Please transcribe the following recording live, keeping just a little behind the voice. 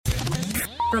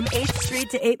From 8th Street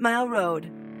to 8 Mile Road,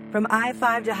 from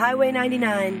I-5 to Highway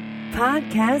 99,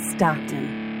 Podcast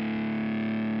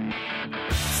Stockton.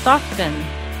 Stockton.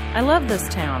 I love this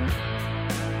town.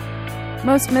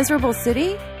 Most miserable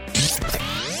city?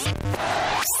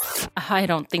 I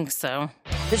don't think so.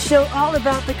 The show all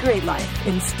about the great life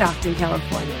in Stockton,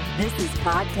 California. This is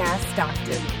Podcast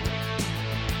Stockton.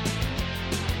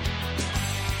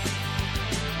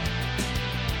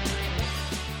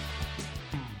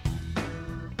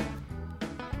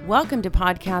 Welcome to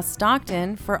Podcast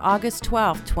Stockton for August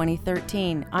 12th,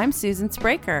 2013. I'm Susan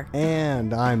Spraker.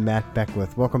 And I'm Matt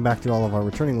Beckwith. Welcome back to all of our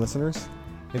returning listeners.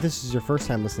 If this is your first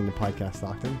time listening to Podcast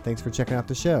Stockton, thanks for checking out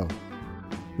the show.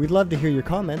 We'd love to hear your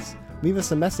comments. Leave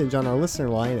us a message on our listener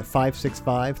line at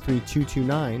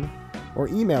 565-3229 or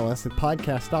email us at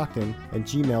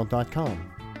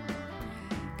podcaststockton@gmail.com.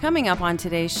 Coming up on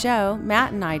today's show,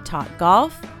 Matt and I talk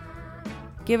golf,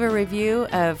 give a review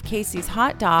of Casey's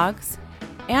Hot Dogs,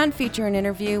 and feature an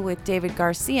interview with David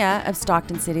Garcia of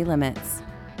Stockton City Limits.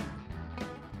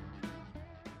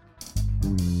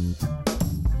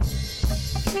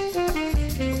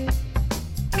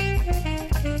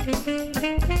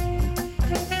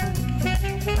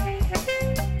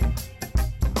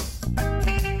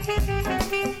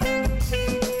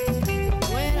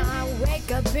 When I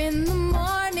wake up in the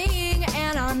morning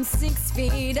and I'm 6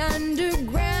 feet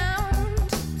underground,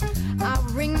 I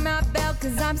ring my bell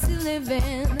 'cause I'm still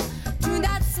living to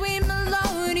that sweet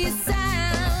melodious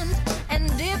sound. And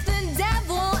if the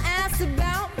devil asks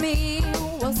about me,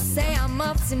 we'll say I'm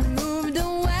up and moved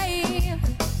away.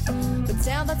 But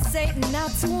tell that Satan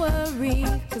not to worry,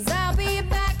 'cause I'll be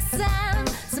back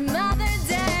some other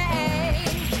day.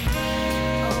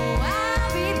 Oh,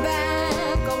 I'll be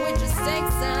back, oh, it just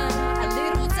takes a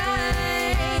little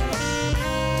time.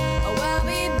 Oh, I'll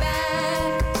be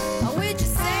back, oh, it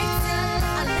just takes a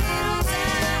little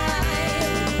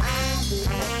time.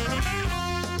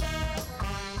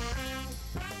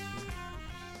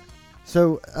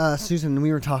 So, Susan,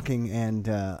 we were talking, and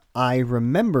I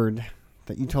remembered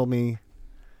that you told me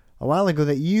a while ago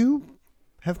that you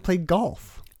have played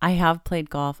golf. I have played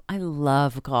golf. I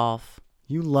love golf.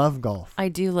 You love golf. I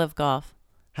do love golf.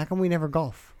 How come we never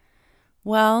golf?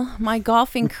 Well, my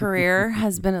golfing career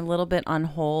has been a little bit on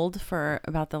hold for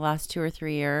about the last 2 or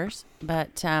 3 years,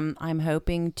 but I'm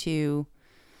hoping to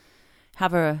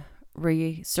have a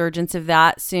resurgence of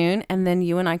that soon, and then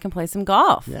you and I can play some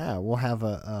golf. Yeah, we'll have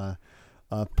a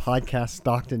Podcast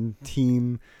Stockton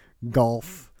team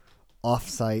golf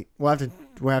offsite. We'll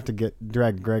have to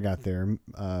drag Greg out there,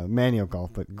 manual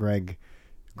golf, but Greg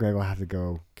will have to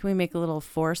go. Can we make a little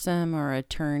foursome or a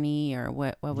tourney, or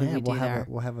what would we do there?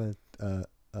 We'll have a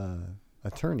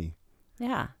tourney.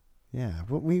 Yeah. Yeah,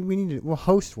 we need to. We'll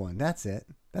host one. That's it.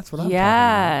 That's what I'm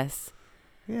Yes.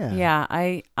 talking about. Yeah.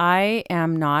 I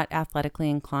am not athletically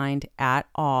inclined at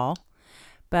all,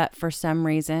 but for some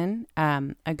reason,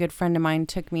 a good friend of mine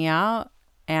took me out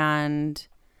and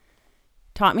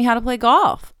taught me how to play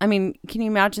golf. I mean, can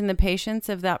you imagine the patience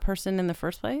of that person in the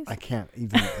first place? I can't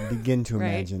even begin to Right.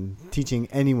 imagine teaching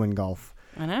anyone golf.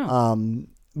 I know.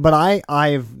 But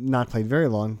I've not played very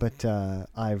long, but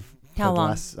I've How played long?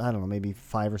 last, I don't know, maybe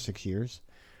 5 or 6 years.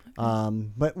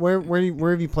 But where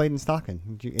have you played in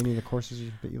Stockton? Any of the courses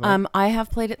that you like? I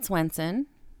have played at Swenson.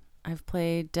 I've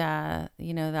played, that, The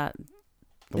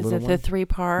is little it the one?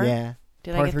 3-part? Yeah.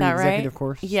 Did Par I get 3 that right? executive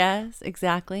course? Yes,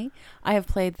 exactly. I have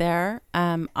played there.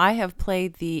 I have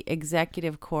played the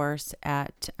executive course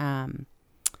at, I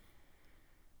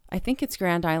think it's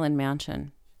Grand Island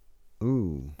Mansion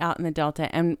Ooh. out in the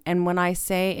Delta. And when I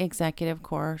say executive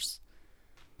course,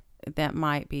 that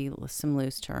might be some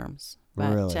loose terms.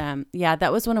 But, Really? yeah,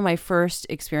 that was one of my first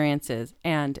experiences.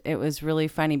 And it was really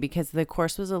funny because the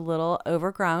course was a little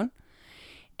overgrown.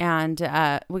 And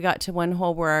we got to one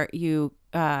hole where you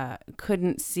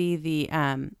couldn't see the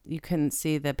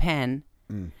pen,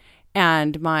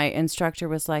 and my instructor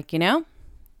was like,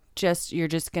 you're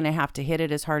just gonna have to hit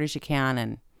it as hard as you can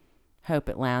and hope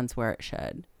it lands where it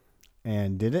should.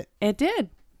 And did it? It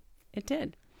did.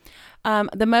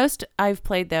 The most I've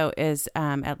played though is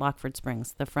at Lockford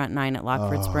Springs, the front 9 at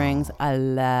Lockford Springs. I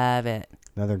love it.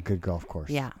 Another good golf course.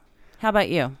 Yeah. How about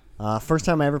you? First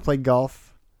time I ever played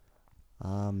golf,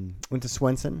 went to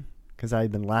Swenson because I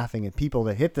had been laughing at people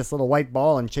that hit this little white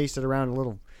ball and chased it around a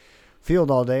little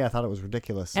field all day. I thought it was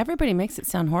ridiculous. Everybody makes it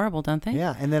sound horrible, don't they?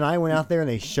 Yeah, and then I went out there and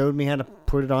they showed me how to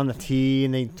put it on the tee,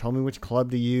 and they told me which club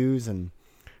to use, and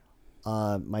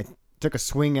took a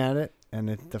swing at it, and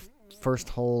the first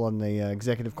hole on the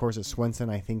executive course at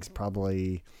Swenson, I think, is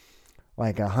probably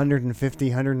like 150,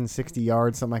 160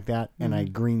 yards, something like that, and I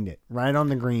greened it right on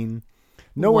the green.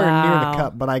 Nowhere near Wow. the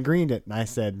cup, but I greened it, and I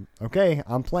said, "Okay,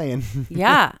 I'm playing."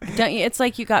 Yeah. Don't you? It's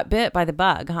like you got bit by the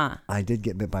bug, huh? I did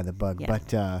get bit by the bug, Yeah.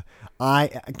 but I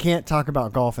can't talk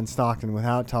about golf in Stockton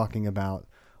without talking about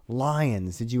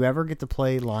Lions. Did you ever get to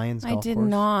play Lions I Golf did Course?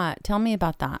 not. Tell me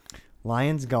about that.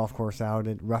 Lions Golf Course out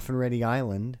at Rough and Ready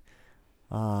Island.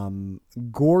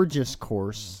 Gorgeous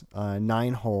course,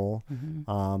 9-hole,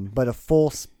 but a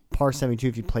full par 72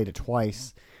 if you played it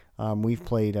twice. We've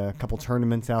played a couple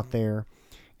tournaments out there,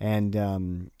 and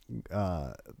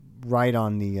right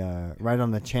on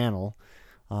the channel.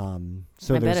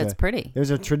 So I bet it's pretty.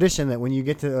 There's a tradition that when you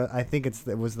get to, I think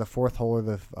it was the 4th hole or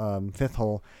the 5th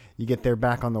hole, you get there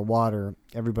back on the water.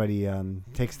 Everybody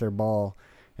takes their ball,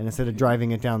 and instead of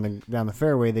driving it down the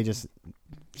fairway, they just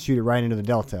shoot it right into the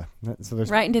delta. So there's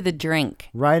Right into the drink.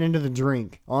 right into the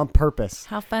drink on purpose.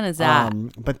 How fun is that?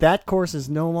 But that course is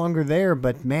no longer there.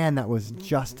 But man, that was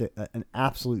just an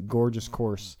absolute gorgeous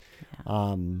course.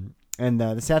 And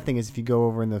the sad thing is, if you go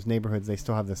over in those neighborhoods, they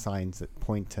still have the signs that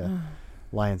point to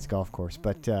Lions Golf Course.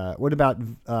 But what about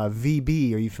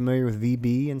VB? Are you familiar with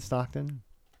VB in Stockton?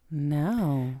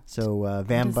 No. So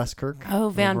Van Buskirk. Oh,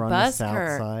 Van over on the south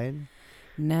Buskirk. side.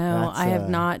 No, That's, I have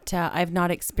not. I've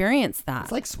not experienced that.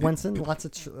 It's like Swenson. Lots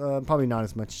of probably not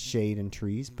as much shade and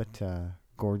trees, but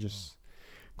gorgeous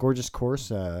course.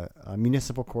 A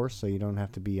municipal course, so you don't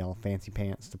have to be all fancy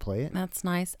pants to play it. That's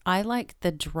nice. I like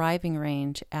the driving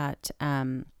range at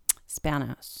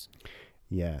Spanos.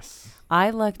 Yes. I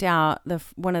lucked out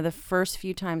one of the first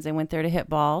few times I went there to hit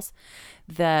balls.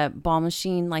 The ball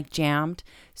machine like jammed,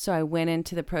 so I went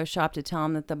into the pro shop to tell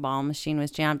them that the ball machine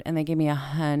was jammed, and they gave me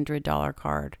 $100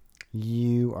 card.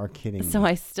 You are kidding. So me.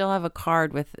 I still have a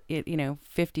card with it,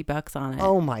 $50 on it.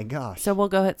 Oh my gosh. So we'll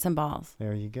go hit some balls.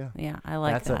 There you go. Yeah, I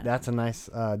like that. That's a nice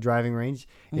driving range.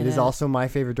 It is Yeah. also my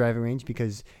favorite driving range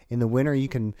because in the winter you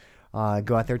can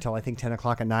go out there till I think 10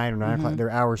 o'clock at night or 9 o'clock. Their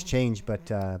hours change,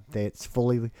 but it's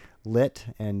fully lit,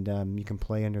 and you can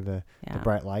play under the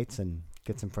bright lights and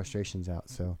get some frustrations out.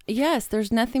 So Yes,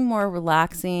 there's nothing more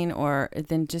relaxing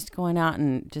than just going out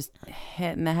and just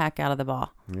hitting the heck out of the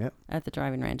ball yep. at the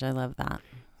driving range. I love that.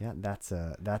 Yeah, that's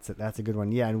a good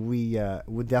one. Yeah, and we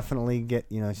would definitely get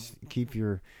keep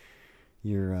your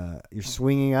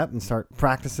swinging up and start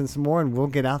practicing some more, and we'll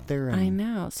get out there. And I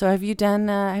know. So have you done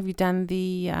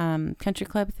the country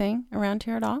club thing around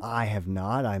here at all? I have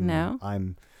not. No?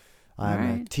 I'm All a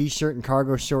right. t-shirt and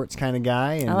cargo shorts kind of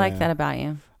guy. And, I like that about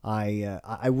you.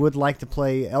 I would like to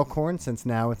play Elkhorn since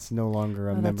now it's no longer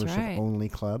a Oh, that's membership right. only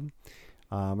club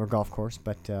or golf course,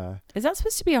 but Is that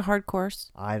supposed to be a hard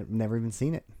course? I've never even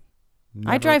seen it.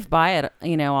 I drive by it,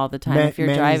 all the time. If you're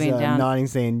Manny's, driving down nodding,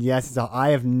 saying yes.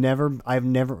 I've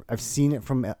seen it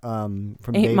from 8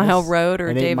 Davis Mile Road or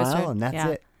and Davis 8 Mile, Road. and that's Yeah.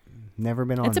 it. Never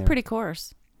been on. It's a there. pretty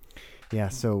course. Yeah,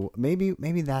 so maybe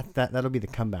that'll be the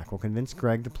comeback. We'll convince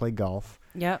Greg to play golf,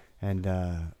 Yep. and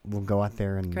we'll go out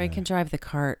there and Greg can drive the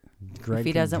cart. Greg if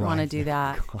he can doesn't wanna drive do the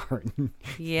that. cart.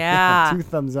 Yeah. 2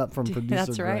 thumbs up from producer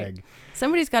That's right. Greg.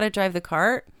 Somebody's got to drive the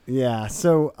cart. Yeah.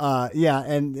 So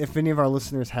and if any of our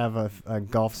listeners have a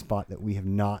golf spot that we have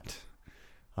not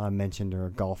mentioned, or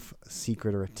a golf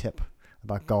secret or a tip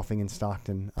about golfing in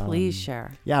Stockton, Please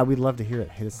share. Yeah, we'd love to hear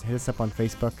it. Hit us up on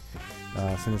Facebook.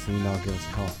 Send us an email. Give us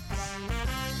a call.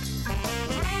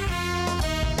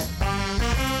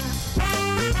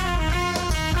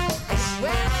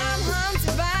 When I'm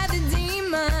haunted by the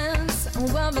demons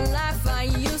of a life I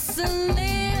used to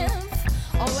live,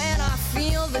 or when I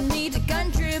feel the need to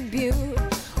contribute,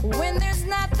 when there's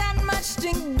not that much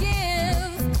to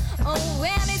give, or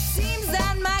when it seems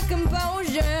that my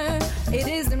composure, it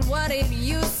isn't what it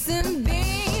used to be.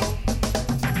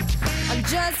 I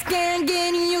just can't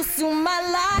get used to my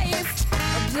life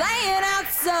playing out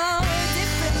so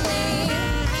differently.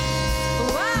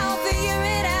 I'll figure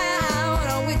it out,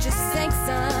 or it just takes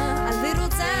a little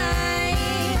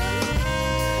time.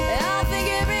 I'll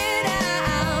figure it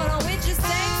out, or it just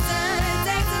takes a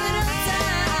little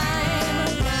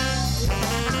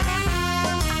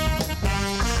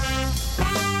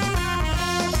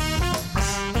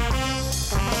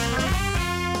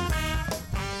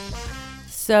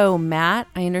So, Matt,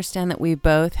 I understand that we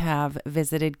both have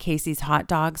visited Casey's Hot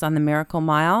Dogs on the Miracle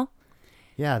Mile.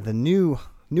 Yeah, the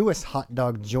newest hot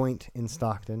dog joint in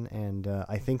Stockton, and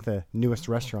I think the newest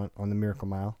restaurant on the Miracle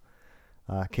Mile,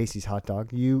 Casey's Hot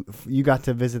Dog. You got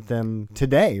to visit them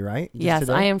today, right? Just Yes,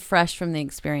 today? I am fresh from the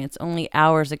experience. Only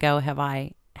hours ago have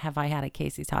I had a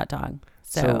Casey's Hot Dog.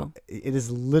 So it is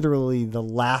literally the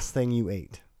last thing you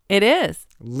ate. it is.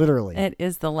 Literally. It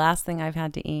is the last thing I've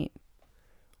had to eat.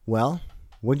 Well,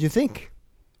 what'd you think?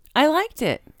 I liked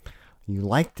it. You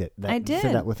liked it. I You said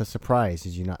did. that with a surprise.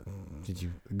 Did you not? Did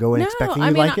you go in No, expecting I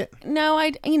you mean, like it? No,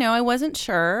 I wasn't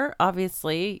sure.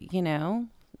 Obviously,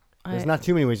 There's not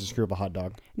too many ways to screw up a hot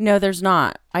dog. No, there's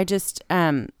not. I just,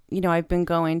 I've been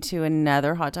going to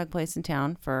another hot dog place in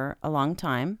town for a long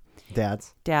time.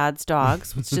 Dad's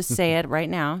Dogs. Let's just say it right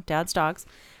now. Dad's Dogs.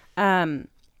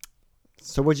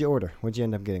 So what'd you order? What'd you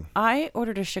end up getting? I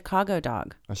ordered a Chicago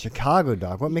dog. A Chicago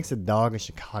dog. What makes a dog a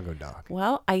Chicago dog?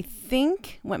 Well, I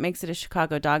think what makes it a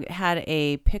Chicago dog, it had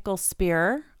a pickle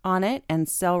spear on it and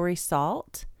celery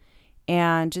salt.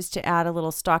 And just to add a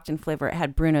little Stockton flavor, it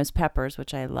had Bruno's peppers,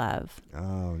 which I love.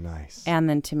 Oh, nice. And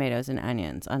then tomatoes and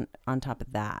onions on top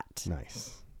of that.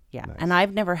 Nice. Yeah. Nice. And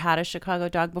I've never had a Chicago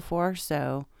dog before,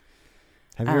 so...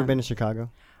 Have you ever been to Chicago?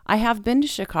 I have been to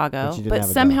Chicago, But you didn't but have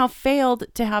a somehow failed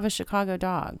to have a Chicago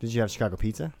dog. Did you have Chicago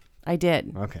pizza? I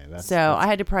did. Okay. That's I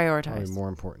had to probably prioritize. more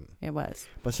important. It was.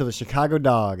 But so the Chicago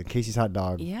dog at Casey's Hot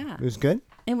Dog. Yeah. It was good?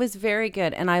 It was very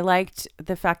good. And I liked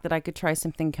the fact that I could try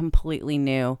something completely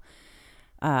new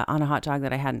on a hot dog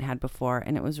that I hadn't had before.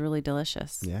 And it was really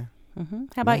delicious. Yeah. Mm-hmm.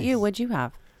 How about you? Nice. What'd you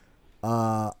have?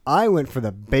 I went for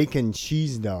the bacon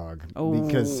cheese dog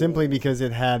because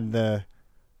it had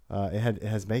it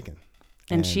has bacon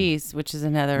And cheese, which is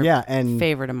another and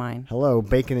favorite of mine. Hello,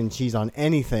 bacon and cheese on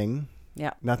anything.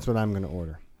 Yeah. That's what I'm going to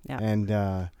order. Yeah. And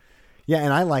and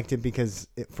I liked it because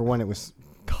for one, it was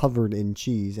covered in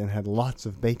cheese and had lots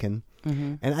of bacon.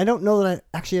 Mm-hmm. And I don't know that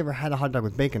I actually ever had a hot dog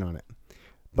with bacon on it.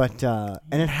 But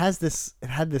and it had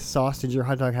this sauce. Did your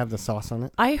hot dog have the sauce on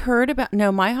it? I heard about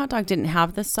my hot dog didn't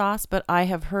have the sauce, but I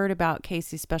have heard about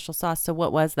Casey's special sauce. So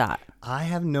what was that? I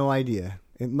have no idea.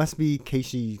 It must be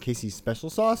Casey's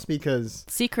special sauce because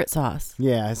Secret sauce.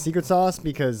 Yeah, secret sauce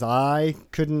because I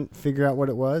couldn't figure out what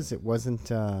it was. It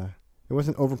wasn't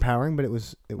overpowering, but it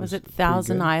was it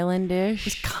Thousand Island-ish? It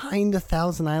was kind of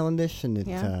Thousand Island-ish,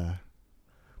 and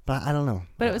but I don't know.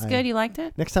 But it was good. You liked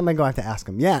it? Next time I go, I have to ask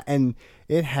them. Yeah, and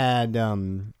it had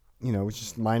it was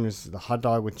just mine was the hot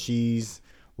dog with cheese,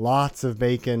 lots of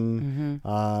bacon,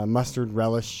 mustard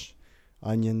relish,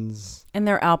 onions. And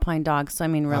they're Alpine dogs, so I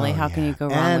mean, really, how can you go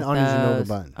wrong and with on a Genova those?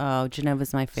 bun. Oh,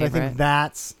 Genova's my So favorite. I think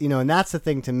that's and that's the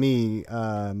thing to me. That's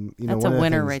one a of the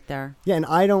winner things- right there. Yeah,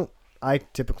 and I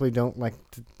typically don't like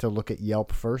to look at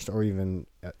Yelp first or even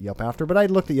Yelp after, but I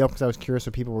looked at Yelp because I was curious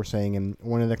what people were saying, and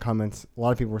one of the comments a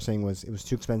lot of people were saying was it was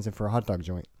too expensive for a hot dog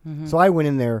joint. Mm-hmm. So I went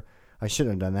in there. I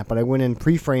shouldn't have done that, but I went in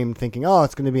pre-framed thinking, oh,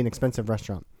 it's going to be an expensive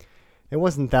restaurant. It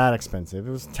wasn't that expensive.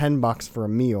 It was $10 for a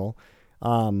meal,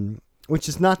 which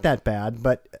is not that bad,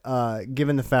 but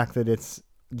given the fact that it's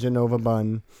Genova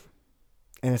bun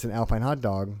and it's an Alpine hot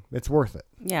dog, it's worth it.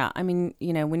 Yeah, I mean,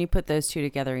 when you put those two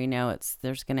together,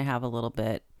 there's going to have a little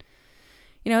bit,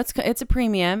 it's a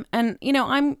premium. And,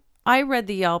 I read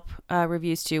the Yelp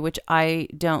reviews too, which I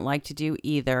don't like to do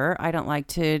either. I don't like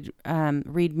to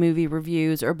read movie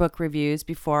reviews or book reviews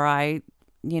before I,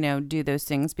 do those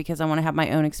things because I want to have my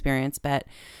own experience. But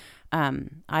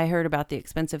I heard about the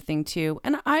expensive thing too.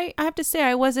 And I have to say,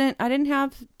 I didn't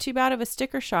have too bad of a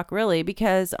sticker shock really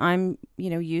because I'm,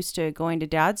 used to going to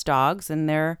Dad's Dogs and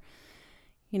they're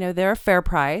a fair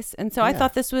price. And so I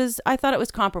thought it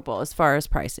was comparable as far as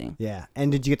pricing. Yeah.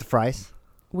 And did you get the fries?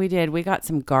 We did. We got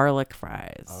some garlic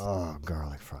fries. Oh,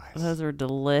 garlic fries. Those were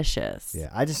delicious. Yeah,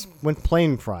 I just went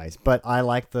plain fries, but I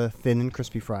like the thin and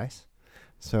crispy fries.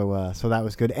 So that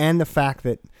was good. And the fact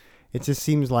that it just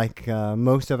seems like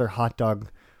most other hot dog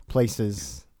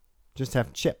places just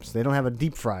have chips. They don't have a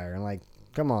deep fryer. And like,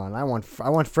 come on, I want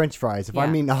French fries. If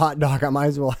I'm eating a hot dog, I might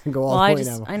as well go all the way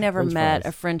now. I never met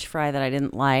a French fry that I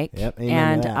didn't like. Yep,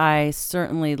 amen and to that. I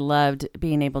certainly loved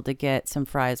being able to get some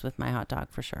fries with my hot dog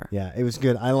for sure. Yeah, it was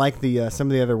good. I like the some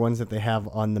of the other ones that they have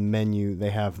on the menu.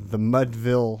 They have the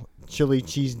Mudville chili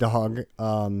cheese dog,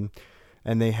 and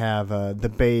they have the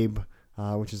Babe,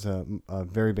 which is a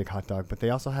very big hot dog. But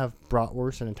they also have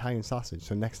bratwurst and Italian sausage.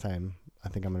 So next time, I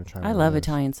think I'm going to try one I of love those.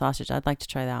 Italian sausage. I'd like to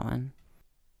try that one.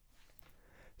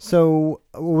 So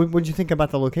what did you think about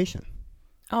the location?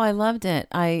 Oh, I loved it.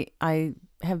 I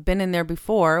have been in there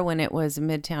before when it was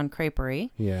Midtown Creperie.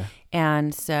 Yeah.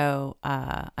 And so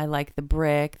I like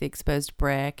the exposed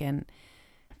brick, and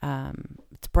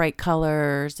it's bright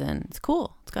colors, and it's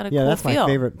cool. It's got a cool that's feel. my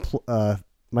favorite.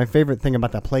 My favorite thing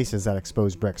about that place is that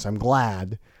exposed brick. So I'm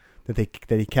glad that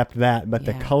he kept that. But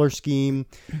the color scheme,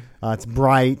 it's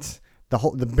bright.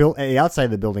 The outside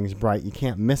of the building is bright. You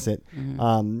can't miss it.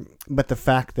 Mm-hmm. But the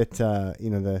fact that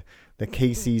the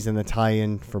Casey's and the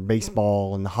tie-in for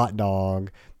baseball and the hot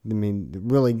dog, I mean, it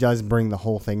really does bring the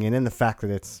whole thing in. And the fact that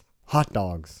it's hot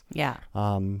dogs. Yeah.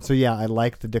 So yeah, I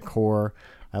like the decor.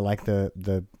 I like the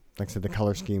like I said, the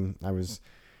color scheme. I was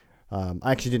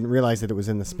I actually didn't realize that it was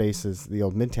in the spaces, the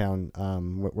old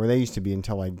Midtown, where they used to be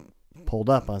until I pulled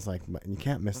up. I was like, you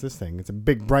can't miss this thing. It's a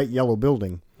big, bright yellow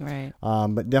building. Right.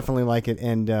 But definitely like it.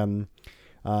 And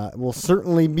we'll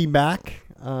certainly be back.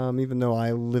 Even though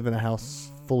I live in a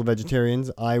house full of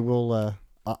vegetarians, I will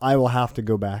have to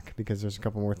go back because there's a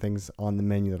couple more things on the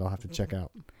menu that I'll have to check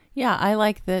out. Yeah, I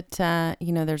like that,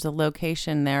 there's a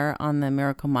location there on the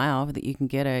Miracle Mile that you can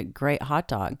get a great hot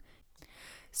dog.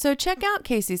 So check out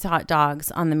Casey's Hot Dogs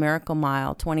on the Miracle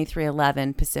Mile,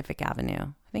 2311 Pacific Avenue.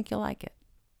 I think you'll like it.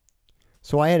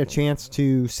 So I had a chance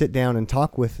to sit down and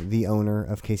talk with the owner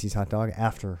of Casey's Hot Dog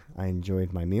after I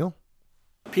enjoyed my meal.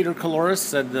 Peter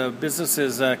Caloris, and the business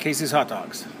is Casey's Hot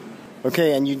Dogs.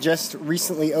 Okay, and you just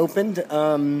recently opened.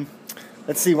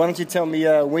 Let's see. Why don't you tell me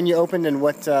when you opened and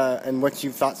what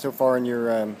you've thought so far in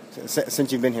your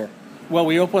since you've been here? Well,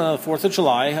 we opened on the 4th of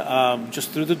July,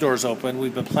 just through the doors open.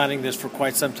 We've been planning this for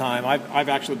quite some time. I've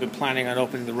actually been planning on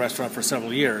opening the restaurant for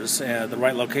several years. The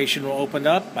right location opened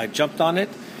up. I jumped on it,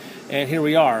 and here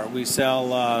we are. We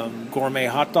sell gourmet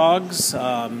hot dogs.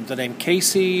 The name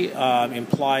Casey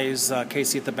implies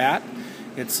Casey at the Bat.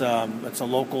 It's a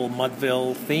local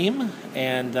Mudville theme,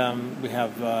 and we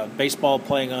have baseball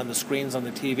playing on the screens on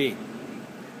the TV.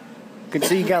 Good.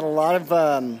 So you got a lot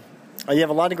of you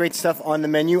have a lot of great stuff on the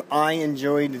menu. I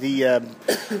enjoyed the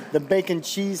bacon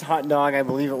cheese hot dog. I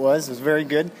believe it was. It was very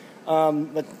good.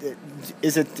 But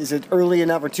is it early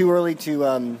enough or too early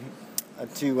to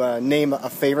name a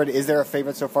favorite? Is there a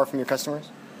favorite so far from your customers?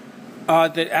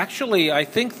 Actually, I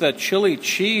think the chili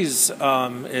cheese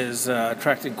is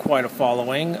attracting quite a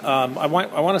following. I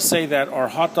want to say that our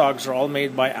hot dogs are all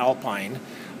made by Alpine.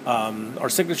 Our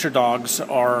signature dogs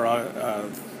are a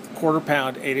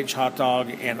quarter-pound, 8-inch hot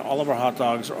dog, and all of our hot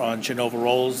dogs are on Genova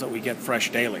rolls that we get fresh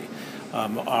daily.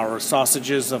 Our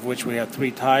sausages, of which we have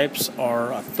 3 types,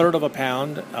 are a third of a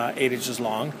pound, 8 inches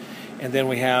long. And then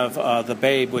we have the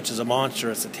Babe, which is a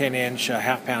monster. It's a 10-inch,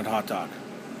 half-pound hot dog.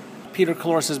 Peter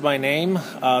Caloris is my name.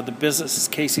 The business is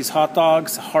Casey's Hot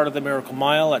Dogs, heart of the Miracle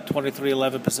Mile at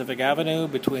 2311 Pacific Avenue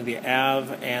between the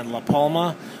Ave and La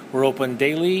Palma. We're open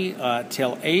daily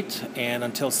till 8 and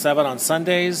until 7 on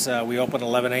Sundays. We open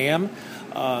 11 a.m.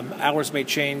 Hours may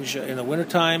change in the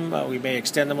wintertime. We may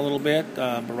extend them a little bit,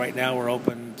 but right now we're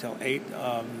open till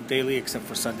 8 daily, except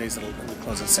for Sundays that we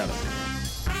close at 7.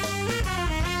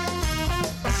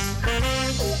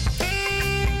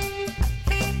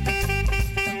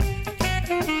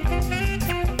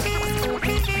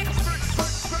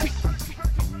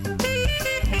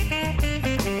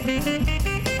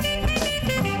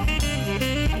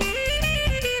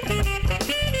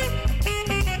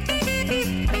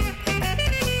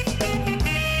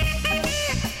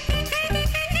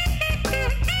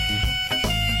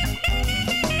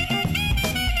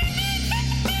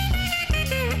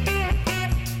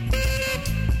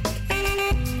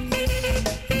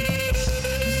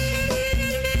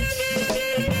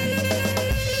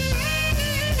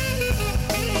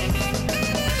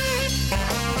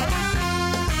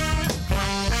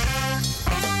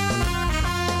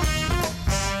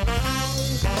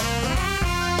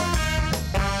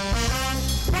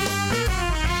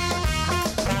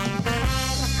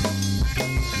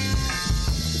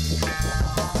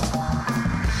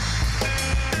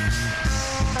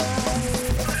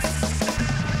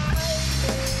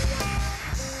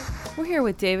 Here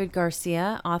with David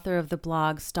Garcia, author of the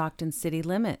blog Stockton City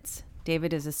Limits.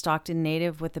 David is a Stockton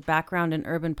native with a background in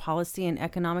urban policy and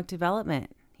economic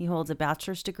development. He holds a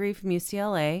bachelor's degree from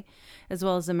UCLA, as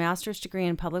well as a master's degree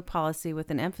in public policy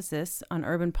with an emphasis on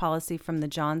urban policy from the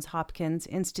Johns Hopkins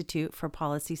Institute for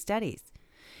Policy Studies.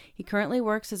 He currently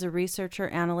works as a researcher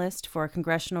analyst for a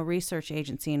congressional research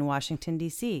agency in Washington,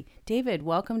 D.C. David,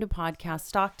 welcome to Podcast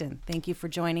Stockton. Thank you for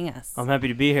joining us. I'm happy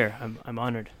to be here. I'm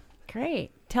honored.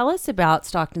 Great. Tell us about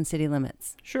Stockton City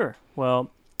Limits. Sure. Well,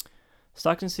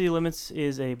 Stockton City Limits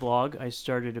is a blog I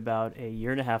started about a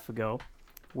year and a half ago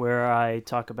where I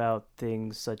talk about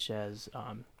things such as,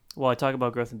 I talk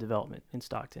about growth and development in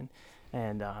Stockton,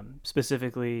 and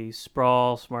specifically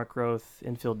sprawl, smart growth,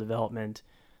 infill development,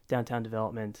 downtown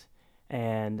development,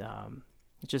 and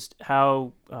just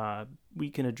how we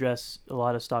can address a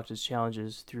lot of Stockton's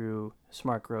challenges through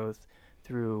smart growth,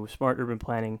 through smart urban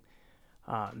planning.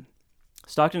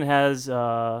 Stockton has,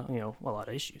 a lot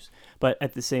of issues, but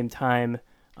at the same time,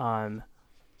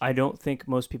 I don't think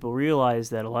most people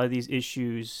realize that a lot of these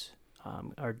issues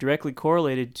are directly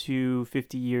correlated to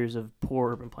 50 years of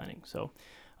poor urban planning. So,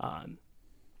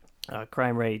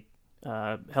 crime rate,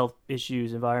 health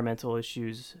issues, environmental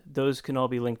issues, those can all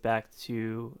be linked back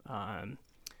to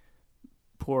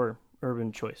poor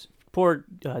urban choice, poor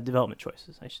development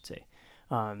choices, I should say.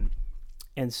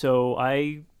 And so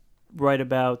I write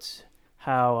about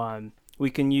how we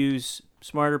can use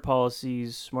smarter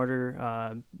policies,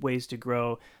 smarter ways to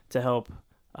grow to help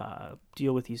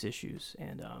deal with these issues.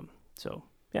 And so,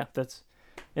 yeah, that's,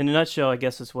 in a nutshell, I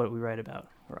guess that's what we write about,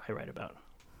 or I write about.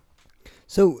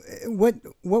 So what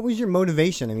was your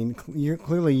motivation? I mean, you're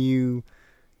clearly you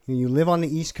live on the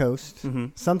East Coast. Mm-hmm.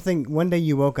 Something, one day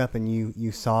you woke up and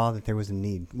you saw that there was a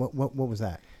need. What was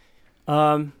that?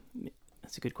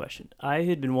 That's a good question. I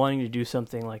had been wanting to do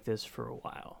something like this for a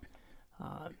while.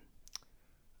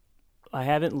 I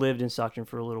haven't lived in Stockton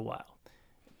for a little while,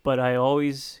 but I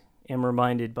always am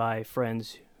reminded by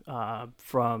friends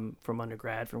from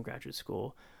undergrad, from graduate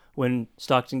school, when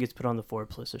Stockton gets put on the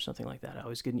Forbes list or something like that. I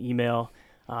always get an email,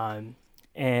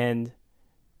 and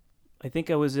I think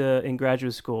I was in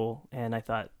graduate school, and I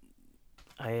thought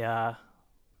I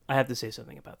have to say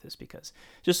something about this, because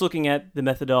just looking at the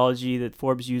methodology that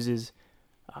Forbes uses,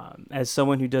 as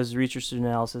someone who does research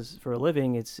analysis for a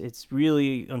living, it's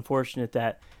really unfortunate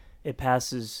that it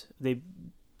passes. They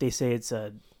say it's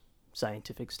a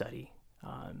scientific study,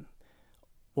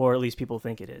 or at least people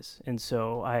think it is. And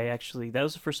so that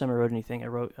was the first time I wrote anything. I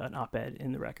wrote an op-ed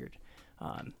in the Record.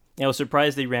 I was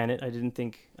surprised they ran it. I didn't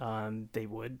think they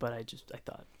would, but I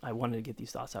thought I wanted to get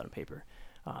these thoughts out on paper.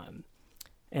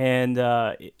 I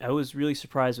was really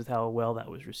surprised with how well that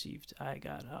was received. I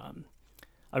got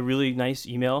a really nice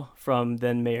email from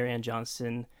then Mayor Ann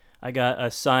Johnston. I got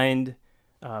a signed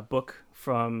book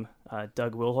from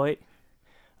Doug Wilhoit,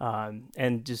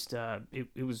 and just it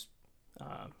was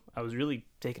I was really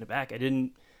taken aback.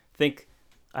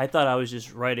 I thought I was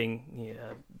just writing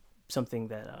something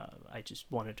that I just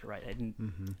wanted to write.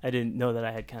 I didn't know that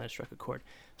I had kind of struck a chord.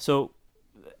 So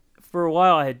for a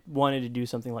while I had wanted to do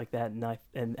something like that,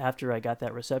 and after I got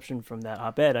that reception from that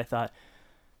op-ed, I thought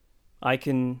I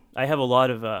have a lot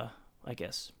of I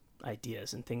guess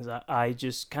ideas and things I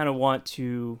just kind of want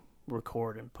to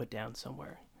record and put down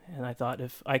somewhere. And I thought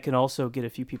if I can also get a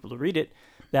few people to read it,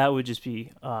 that would just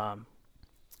be a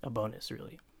bonus,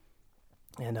 really.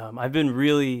 And I've been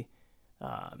really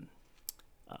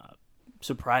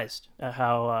surprised at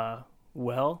how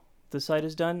well the site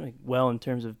is done. Like, well, in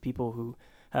terms of people who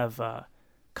have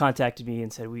contacted me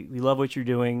and said, we love what you're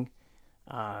doing.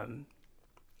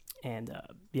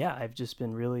 Yeah, I've just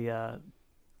been really,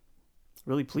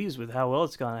 really pleased with how well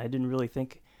it's gone. I didn't really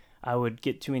think I would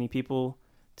get too many people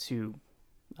to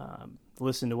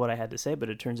listen to what I had to say, but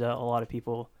it turns out a lot of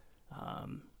people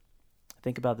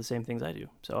think about the same things I do.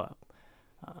 So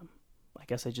I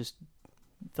guess I just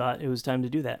thought it was time to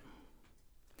do that.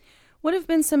 What have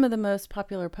been some of the most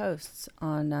popular posts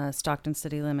on Stockton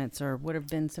City Limits, or what have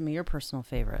been some of your personal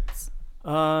favorites?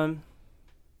 I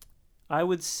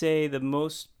would say the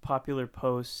most popular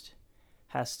post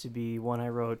has to be one I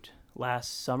wrote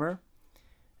last summer.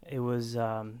 It was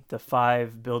the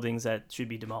 5 buildings that should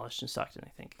be demolished in Stockton, I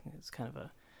think. It's kind of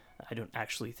I don't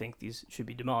actually think these should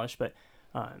be demolished, but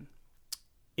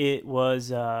it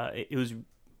was, I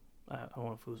don't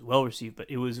know if it was well received, but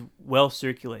it was well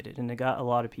circulated, and it got a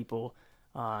lot of people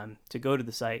to go to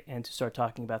the site and to start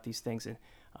talking about these things. And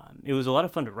it was a lot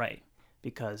of fun to write,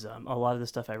 because a lot of the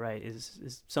stuff I write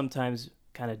is sometimes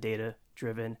kind of data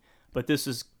driven, but this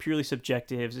is purely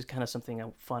subjective. It's kind of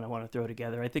something fun I want to throw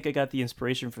together. I think I got the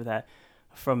inspiration for that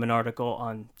from an article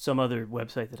on some other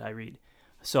website that I read.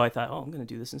 So I thought, I'm going to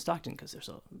do this in Stockton, because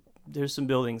there's some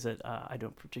buildings that I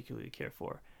don't particularly care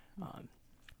for.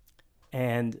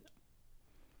 And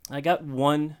I got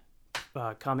one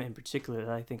comment in particular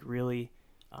that I think really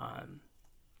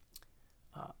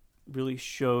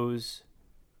shows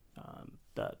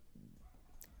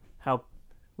how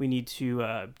we need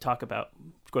to talk about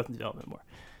growth and development more.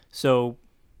 So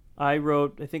I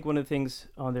wrote, I think one of the things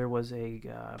on there was a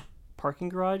parking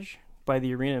garage by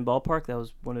the arena and ballpark. That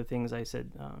was one of the things I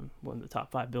said, one of the top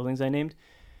 5 buildings I named.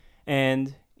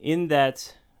 And in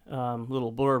that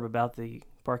little blurb about the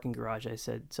parking garage, I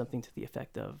said something to the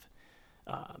effect of,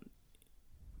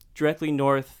 directly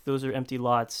north, those are empty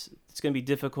lots. It's going to be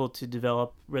difficult to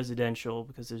develop residential,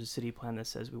 because there's a city plan that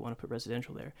says we want to put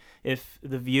residential there, if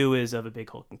the view is of a big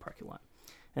hulking parking lot.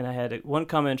 And I had one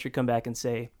commenter come back and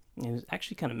say, and he was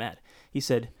actually kind of mad. He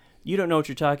said, "You don't know what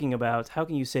you're talking about. How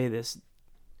can you say this?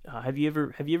 Have you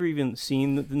ever even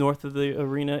seen the north of the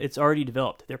arena? It's already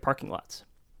developed. They're parking lots."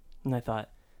 And I thought,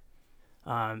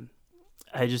 I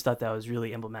just thought that was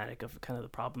really emblematic of kind of the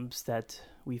problems that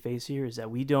we face here, is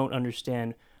that we don't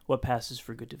understand what passes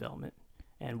for good development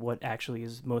and what actually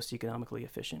is most economically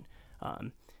efficient.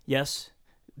 Yes,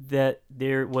 that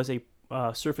there was a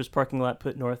surface parking lot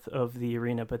put north of the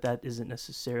arena, but that isn't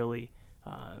necessarily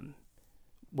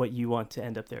what you want to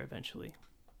end up there eventually.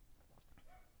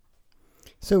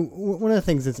 So one of the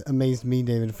things that's amazed me,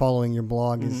 David, following your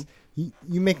blog is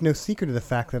you make no secret of the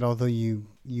fact that although you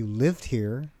lived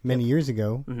here many years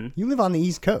ago, you live on the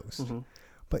East Coast,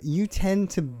 but you tend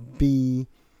to be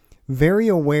very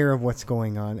aware of what's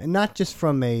going on, and not just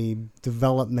from a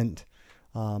development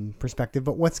perspective,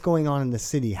 but what's going on in the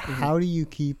city. How do you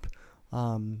keep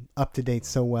up to date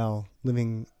so well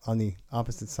living on the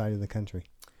opposite side of the country?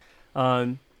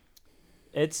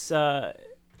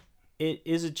 It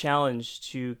is a challenge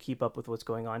to keep up with what's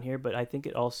going on here, but I think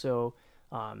it also,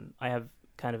 I have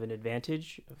kind of an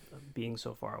advantage of being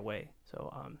so far away.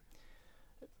 So,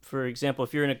 for example,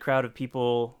 if you're in a crowd of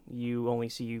people, you only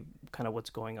see kind of what's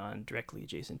going on directly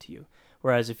adjacent to you.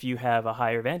 Whereas if you have a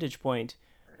higher vantage point,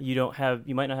 you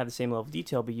might not have the same level of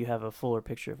detail, but you have a fuller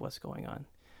picture of what's going on.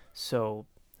 So,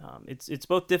 it's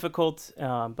both difficult,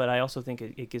 but I also think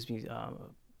it gives me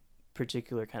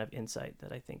particular kind of insight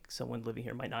that I think someone living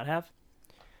here might not have.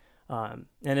 And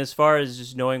as far as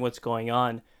just knowing what's going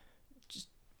on,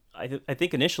 I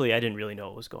think initially I didn't really know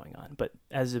what was going on, but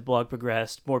as the blog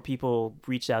progressed, more people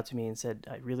reached out to me and said,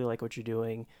 I really like what you're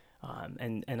doing.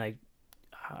 And I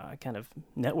kind of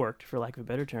networked, for lack of a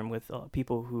better term, with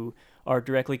people who are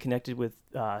directly connected with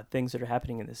things that are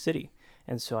happening in the city.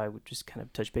 And so I would just kind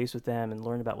of touch base with them and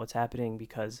learn about what's happening,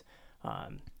 because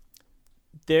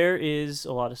there is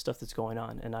a lot of stuff that's going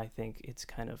on, and I think it's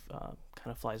kind of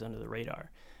flies under the radar.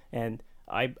 And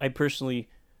I personally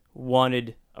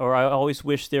wanted, or I always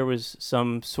wished there was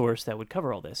some source that would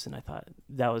cover all this, and I thought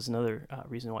that was another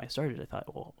reason why I started. I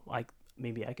thought, well,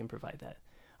 maybe I can provide that.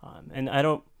 And I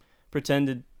don't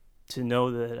pretend to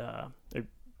know that, or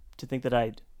to think that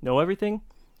I know everything.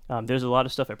 There's a lot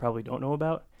of stuff I probably don't know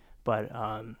about, but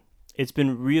it's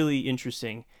been really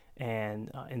interesting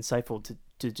and insightful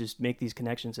to just make these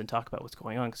connections and talk about what's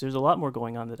going on, because there's a lot more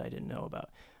going on that I didn't know about.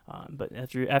 But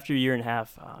after a year and a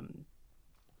half,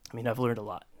 I've learned a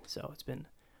lot. So it's been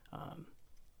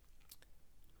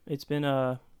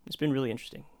really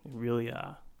interesting. It really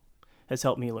has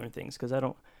helped me learn things, because I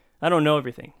don't know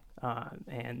everything.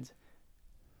 And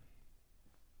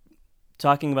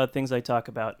talking about things I talk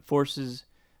about forces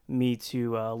me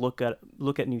to look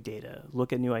at new data,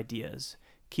 look at new ideas,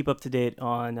 keep up to date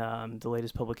on the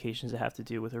latest publications that have to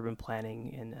do with urban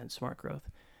planning and smart growth.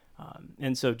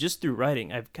 And so just through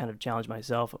writing, I've kind of challenged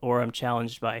myself, or I'm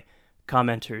challenged by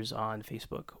commenters on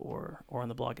Facebook or on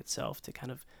the blog itself to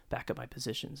kind of back up my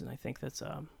positions. And I think that's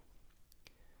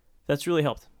really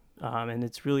helped. And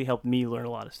it's really helped me learn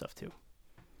a lot of stuff too.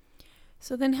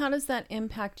 So then how does that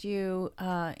impact you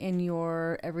in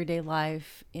your everyday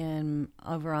life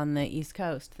over on the East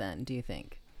Coast then, do you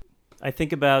think? I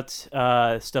think about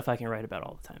stuff I can write about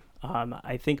all the time.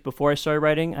 I think before I started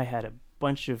writing, I had a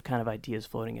bunch of kind of ideas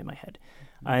floating in my head.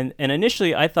 And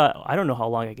initially I thought, I don't know how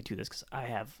long I could do this, because I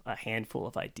have a handful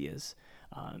of ideas.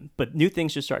 But new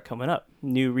things just start coming up.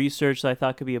 New research that I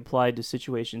thought could be applied to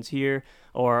situations here,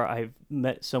 or I've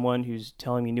met someone who's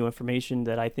telling me new information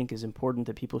that I think is important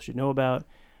that people should know about.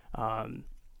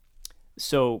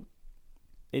 So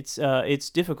it's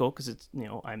difficult, because it's,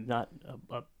 I'm not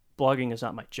blogging is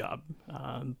not my job,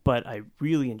 but I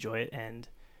really enjoy it, and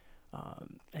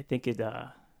I think it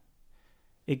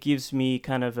gives me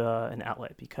kind of an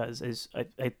outlet, because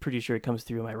I'm pretty sure it comes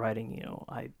through in my writing.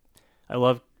 I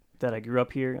love that I grew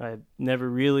up here.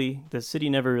 The city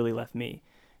never really left me,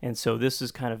 and so this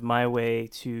is kind of my way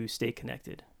to stay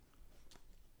connected.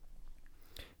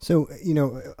 So,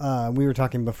 we were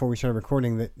talking before we started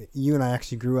recording that you and I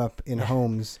actually grew up in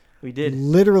homes. We did.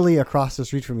 Literally across the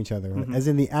street from each other, as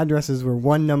in the addresses were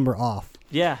one number off.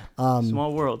 Yeah,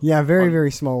 small world. Yeah, very, very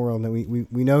small world. And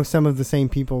we know some of the same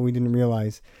people we didn't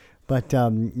realize. But,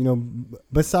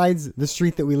 besides the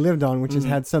street that we lived on, which has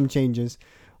had some changes,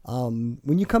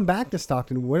 when you come back to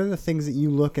Stockton, what are the things that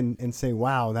you look and say,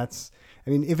 wow,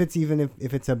 if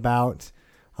it's about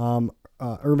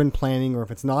urban planning, or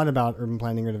if it's not about urban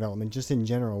planning or development, just in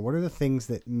general, what are the things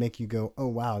that make you go, oh,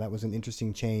 wow, that was an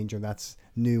interesting change, or that's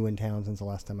new in town since the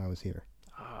last time I was here?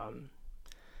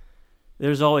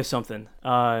 There's always something.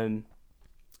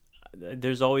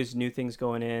 There's always new things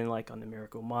going in, like on the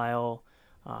Miracle Mile.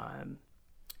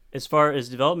 As far as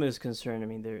development is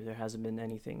concerned, there hasn't been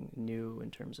anything new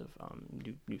in terms of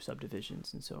new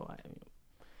subdivisions, and so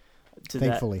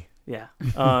thankfully, that,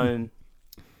 yeah.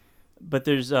 But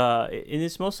there's and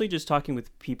it's mostly just talking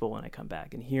with people when I come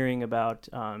back and hearing about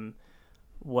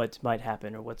what might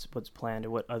happen, or what's planned,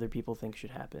 or what other people think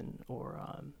should happen, or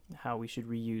how we should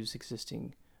reuse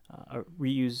or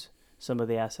reuse some of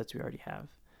the assets we already have.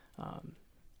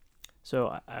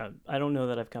 So I don't know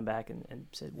that I've come back and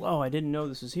said, whoa, I didn't know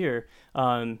this was here,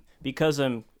 because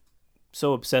I'm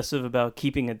so obsessive about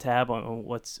keeping a tab on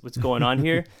what's going on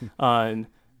here.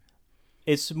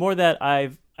 It's more that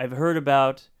I've heard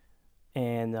about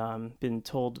and been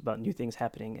told about new things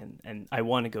happening, and I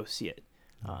want to go see it.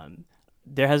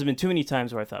 There hasn't been too many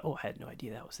times where I thought, oh, I had no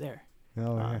idea that was there.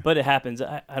 Oh, yeah. But it happens.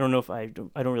 I don't know if I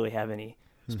don't really have any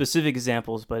specific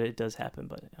examples, but it does happen.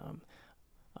 But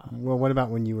Well, what about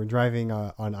when you were driving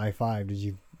on I-5? Did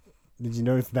you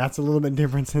notice that's a little bit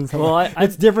different since Well,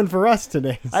 it's different for us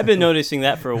today? So. I've been noticing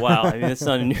that for a while. I mean, it's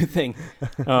not a new thing.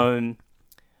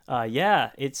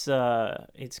 Yeah, it's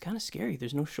kind of scary.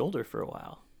 There's no shoulder for a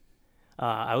while.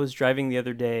 I was driving the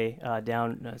other day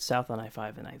down south on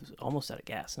I-5, and I was almost out of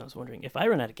gas. And I was wondering, if I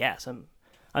run out of gas,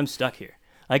 I'm stuck here.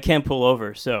 I can't pull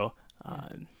over. So,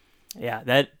 yeah,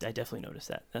 that I definitely noticed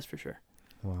that. That's for sure.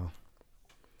 Wow.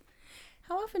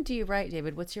 How often do you write,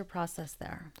 David? What's your process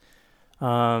there?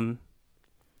 I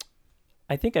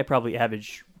think I probably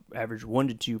average 1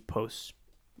 to 2 posts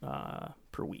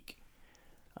per week.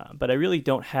 But I really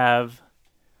don't have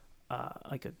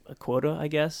like a quota, I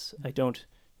guess. I don't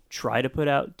try to put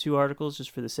out 2 articles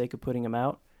just for the sake of putting them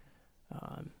out.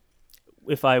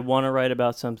 If I want to write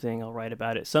about something, I'll write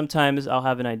about it. Sometimes I'll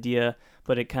have an idea,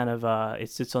 but it kind of it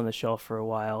sits on the shelf for a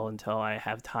while until I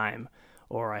have time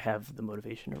or I have the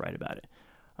motivation to write about it.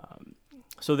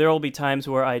 So there will be times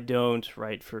where I don't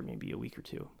write for maybe a week or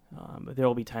 2. But there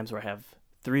will be times where I have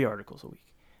 3 articles a week.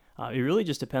 It really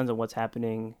just depends on what's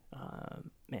happening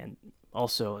and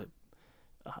also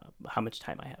how much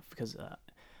time I have. Because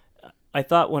I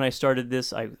thought when I started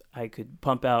this, I could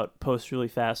pump out posts really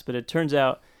fast, but it turns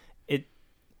out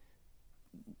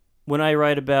when I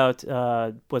write about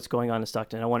what's going on in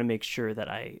Stockton, I want to make sure that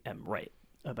I am right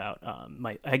about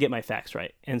I get my facts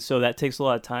right. And so that takes a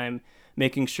lot of time,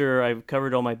 making sure I've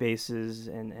covered all my bases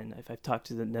and if I've talked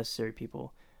to the necessary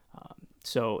people.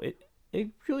 So it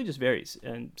really just varies.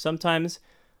 And sometimes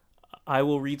I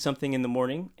will read something in the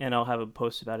morning and I'll have a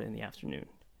post about it in the afternoon.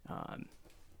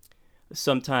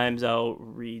 Sometimes I'll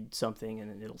read something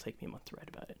and it'll take me a month to write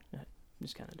about it. It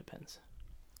just kind of depends.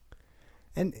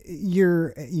 And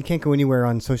you can't go anywhere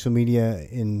on social media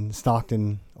in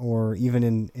Stockton or even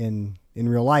in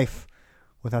real life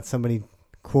without somebody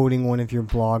quoting one of your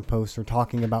blog posts or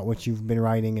talking about what you've been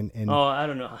writing. And oh, I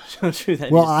don't know how true that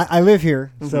well, is. I live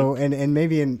here, so and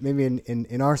maybe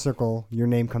in our circle, your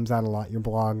name comes out a lot. Your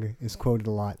blog is quoted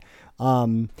a lot.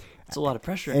 It's a lot of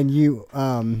pressure. And you,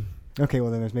 okay,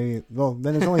 well then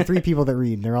there's only 3 people that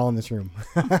read. And they're all in this room.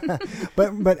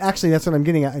 but actually, that's what I'm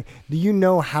getting at. Do you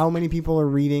know how many people are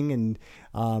reading,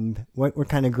 and what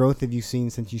kind of growth have you seen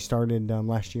since you started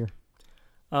last year?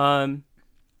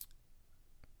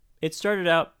 It started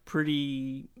out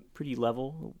pretty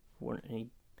level. There weren't any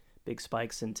big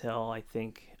spikes until I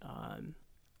think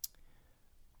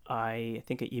I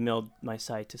emailed my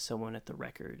site to someone at the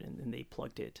Record, and then they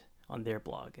plugged it on their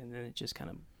blog, and then it just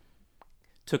kind of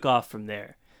took off from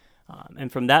there.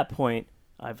 And from that point,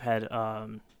 I've had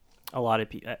a lot of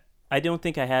people. I don't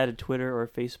think I had a Twitter or a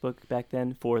Facebook back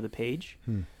then for the page,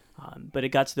 but it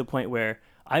got to the point where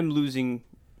I'm losing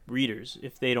readers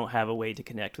if they don't have a way to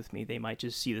connect with me. They might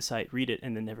just see the site, read it,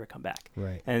 and then never come back.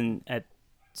 Right. And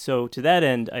so to that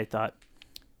end, I thought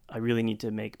I really need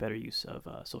to make better use of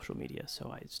social media. So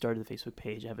I started the Facebook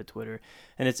page. I have a Twitter,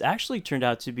 and it's actually turned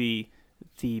out to be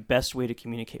the best way to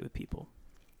communicate with people.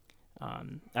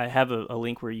 I have a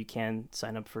link where you can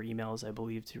sign up for emails, I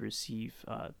believe, to receive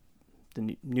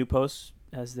the new posts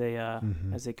as they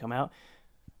come out.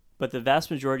 But the vast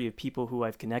majority of people who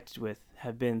I've connected with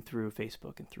have been through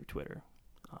Facebook and through Twitter.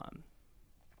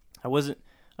 I wasn't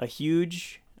a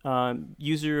huge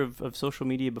user of social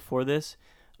media before this,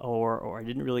 or I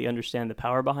didn't really understand the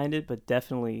power behind it, but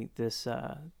definitely this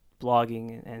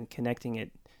blogging and connecting it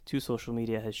to social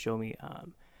media has shown me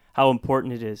how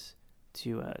important it is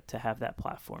to have that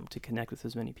platform to connect with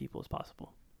as many people as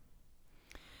possible.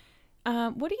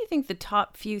 What do you think the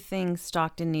top few things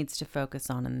Stockton needs to focus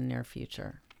on in the near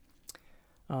future?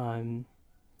 The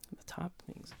top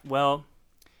things. Well,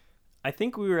 I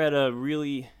think we were at a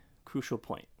really crucial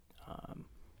point.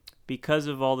 Because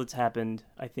of all that's happened,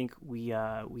 I think we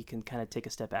can kind of take a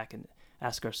step back and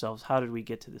ask ourselves, how did we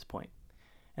get to this point?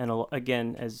 And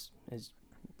again, as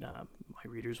my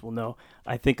readers will know,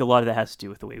 I think a lot of that has to do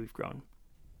with the way we've grown.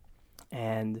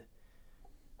 And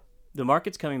the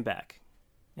market's coming back.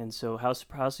 And so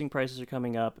housing prices are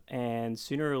coming up, and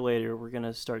sooner or later, we're going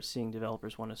to start seeing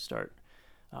developers want to start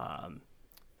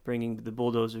bringing the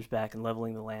bulldozers back and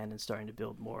leveling the land and starting to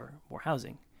build more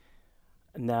housing.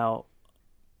 Now,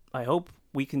 I hope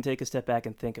we can take a step back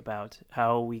and think about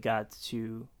how we got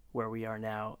to where we are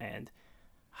now and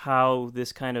how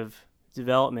this kind of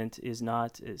development is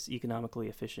not as economically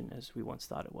efficient as we once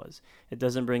thought it was. It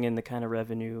doesn't bring in the kind of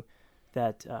revenue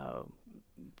that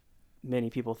many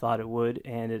people thought it would,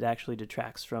 and it actually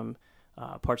detracts from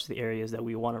parts of the areas that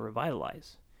we want to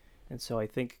revitalize. And so I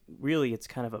think really it's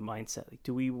kind of a mindset. Like,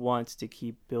 do we want to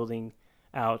keep building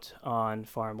out on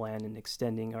farmland and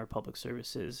extending our public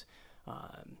services,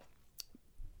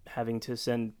 having to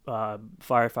send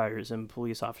firefighters and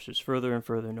police officers further and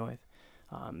further north?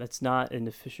 That's not an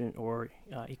efficient or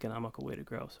economical way to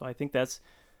grow. So I think that's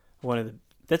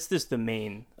just the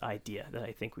main idea that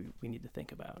I think we need to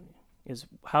think about, is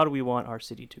how do we want our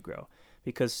city to grow?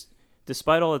 Because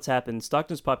despite all that's happened,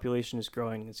 Stockton's population is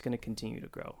growing. It's going to continue to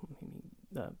grow. I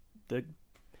mean, the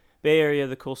Bay Area,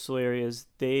 the coastal areas,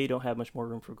 they don't have much more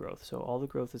room for growth. So all the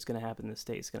growth that's going to happen in the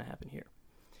state is going to happen here.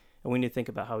 And we need to think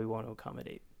about how we want to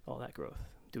accommodate all that growth.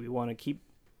 Do we want to keep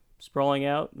sprawling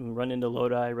out and run into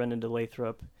Lodi, run into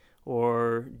Lathrop,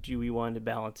 or do we want to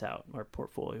balance out our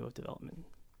portfolio of development?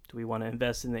 Do we want to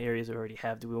invest in the areas that we already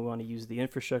have? Do we want to use the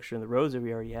infrastructure and the roads that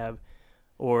we already have?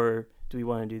 Or do we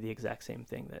want to do the exact same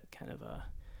thing that kind of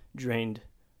drained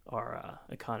our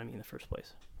economy in the first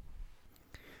place?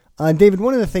 David,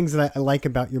 one of the things that I like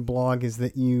about your blog is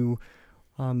that you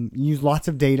use lots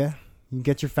of data. You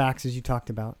get your facts, as you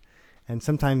talked about. And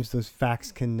sometimes those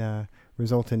facts can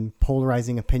result in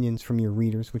polarizing opinions from your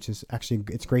readers, which is actually,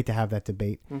 it's great to have that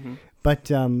debate. Mm-hmm. But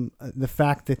the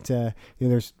fact that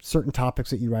there's certain topics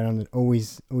that you write on that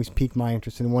always pique my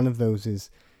interest, and one of those is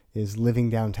living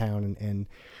downtown, and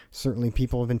certainly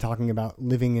people have been talking about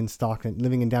living in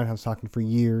downtown Stockton for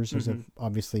years. There's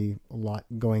obviously a lot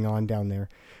going on down there.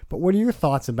 But what are your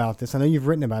thoughts about this? I know you've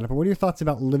written about it, but what are your thoughts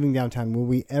about living downtown? Will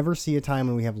we ever see a time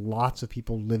when we have lots of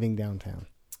people living downtown?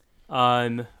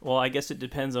 Well, I guess it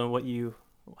depends on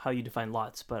how you define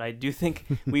lots, but I do think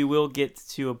we will get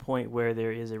to a point where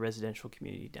there is a residential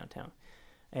community downtown.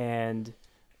 And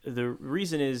the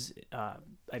reason is,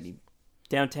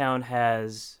 downtown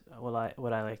has what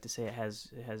I like to say, it has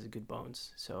good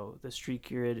bones. So the street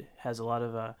grid has a lot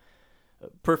of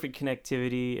perfect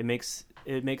connectivity. It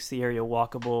makes the area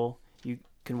walkable. You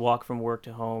can walk from work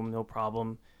to home, no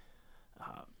problem.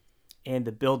 And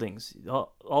the buildings,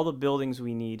 all the buildings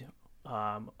we need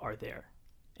are there.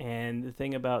 And the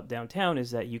thing about downtown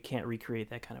is that you can't recreate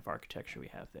that kind of architecture we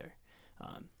have there.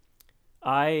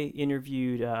 I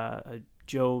interviewed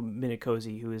Joe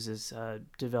Minicozy, who is this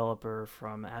developer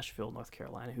from Asheville, North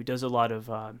Carolina, who does a lot of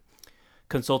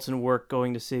consultant work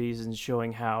going to cities and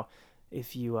showing how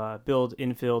if you build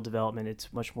infill development,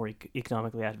 it's much more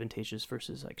economically advantageous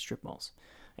versus like strip malls.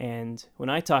 And when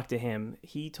I talked to him,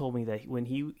 he told me that when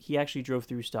he actually drove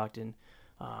through Stockton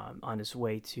on his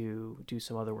way to do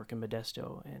some other work in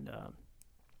Modesto and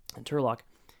Turlock,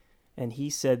 and he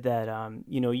said that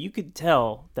you could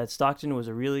tell that Stockton was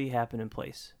a really happening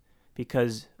place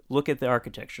because look at the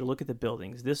architecture, look at the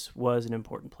buildings. This was an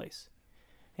important place,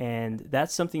 and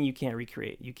that's something you can't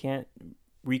recreate. You can't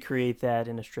recreate that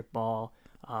in a strip mall.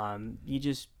 You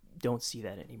just don't see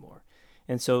that anymore,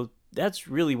 and so that's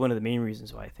really one of the main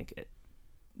reasons why I think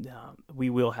we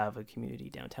will have a community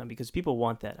downtown, because people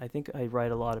want that. I think I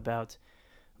write a lot about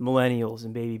millennials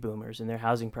and baby boomers and their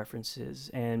housing preferences,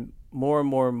 and more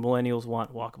millennials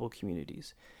want walkable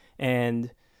communities.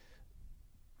 And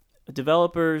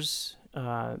developers,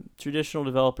 traditional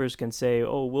developers can say,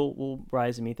 oh, we'll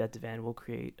rise and meet that demand. We'll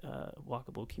create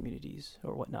walkable communities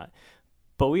or whatnot.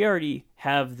 But we already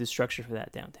have the structure for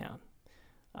that downtown.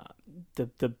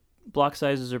 The block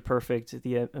sizes are perfect.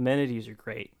 The amenities are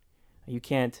great. You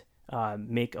can't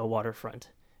make a waterfront.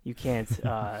 You can't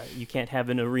have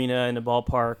an arena and a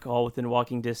ballpark all within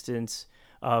walking distance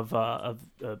of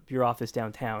your office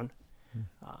downtown.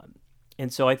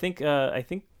 And so I think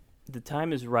the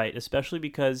time is right, especially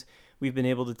because we've been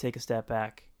able to take a step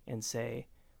back and say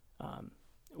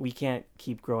we can't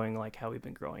keep growing like how we've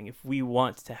been growing if we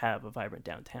want to have a vibrant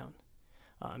downtown.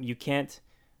 You can't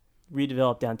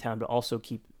redevelop downtown but also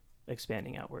keep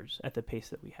expanding outwards at the pace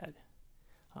that we had.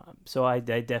 So I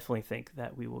definitely think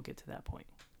that we will get to that point.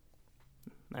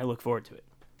 I look forward to it.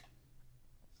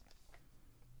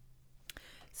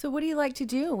 So what do you like to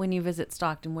do when you visit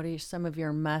Stockton? What are some of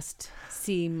your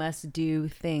must-see, must-do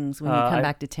things when you come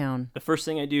back to town? The first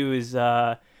thing I do is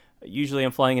usually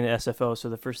I'm flying into SFO, so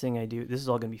the first thing I do, this is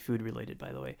all going to be food related,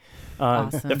 by the way.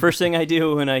 Awesome. The first thing I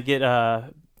do when I get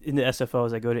into SFO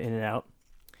is I go to In-N-Out.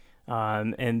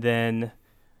 And then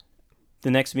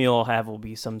the next meal I'll have will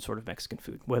be some sort of Mexican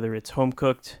food, whether it's home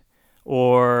cooked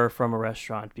or from a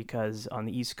restaurant, because on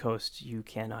the East Coast you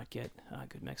cannot get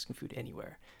good Mexican food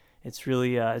anywhere. It's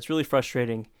really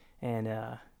frustrating, and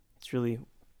it's really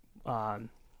one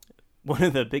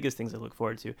of the biggest things I look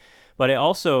forward to. But I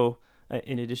also,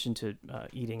 in addition to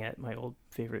eating at my old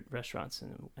favorite restaurants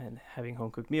and having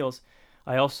home cooked meals,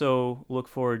 I also look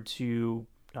forward to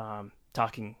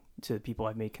talking to people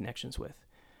I've made connections with.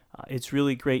 It's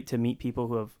really great to meet people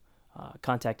who have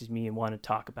contacted me and want to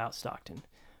talk about Stockton.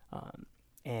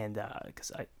 And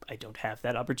because I don't have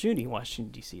that opportunity in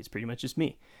Washington, D.C. It's pretty much just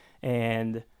me.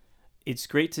 And it's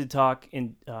great to talk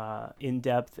in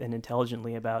depth and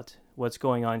intelligently about what's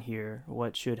going on here,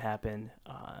 what should happen.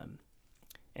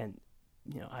 And,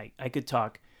 I could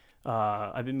talk.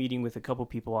 I've been meeting with a couple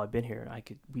people while I've been here.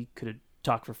 We could have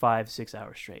talked for 5-6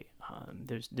 hours straight.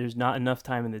 There's not enough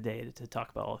time in the day to talk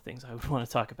about all the things I would want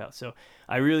to talk about. So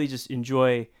I really just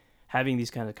enjoy having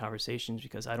these kinds of conversations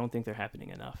because I don't think they're happening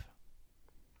enough.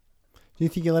 Do you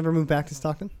think you'll ever move back to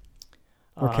Stockton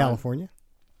or California?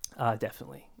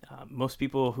 Definitely. Most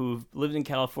people who've lived in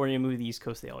California move to the East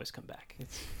Coast, they always come back.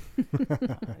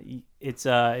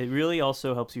 It really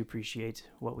also helps you appreciate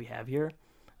what we have here.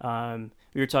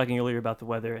 We were talking earlier about the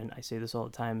weather, and I say this all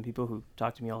the time. People who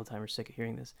talk to me all the time are sick of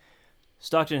hearing this.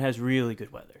 Stockton has really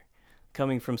good weather.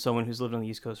 Coming from someone who's lived on the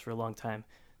East Coast for a long time,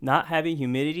 not having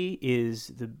humidity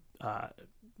is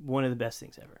one of the best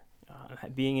things ever.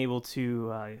 Being able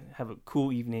to have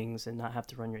cool evenings and not have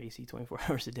to run your AC 24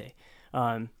 hours a day.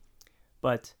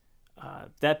 But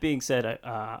that being said,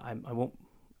 I won't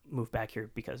move back here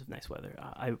because of nice weather.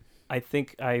 I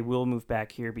think I will move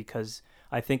back here because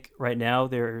I think right now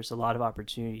there's a lot of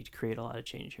opportunity to create a lot of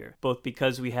change here, both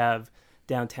because we have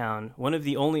downtown, one of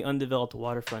the only undeveloped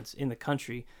waterfronts in the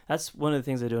country. That's one of the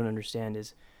things I don't understand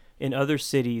is in other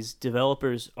cities,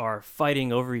 developers are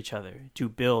fighting over each other to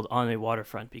build on a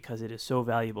waterfront because it is so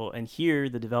valuable. And here,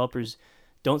 the developers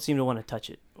don't seem to want to touch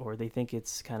it, or they think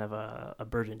it's kind of a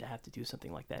burden to have to do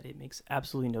something like that. It makes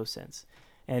absolutely no sense.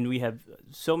 And we have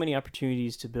so many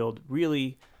opportunities to build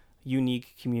really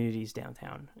unique communities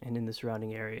downtown and in the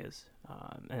surrounding areas.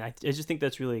 And I just think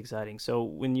that's really exciting. So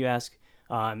when you ask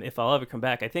if I'll ever come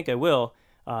back, I think I will.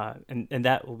 And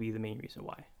that will be the main reason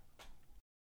why.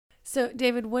 So,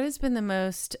 David, what has been the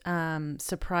most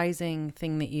surprising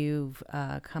thing that you've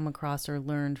come across or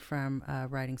learned from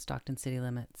writing Stockton City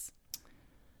Limits?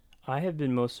 I have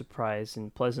been most surprised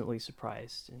and pleasantly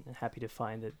surprised and happy to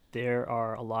find that there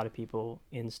are a lot of people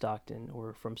in Stockton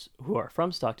or who are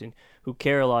from Stockton who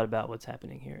care a lot about what's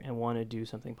happening here and want to do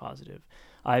something positive.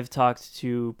 I've talked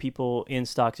to people in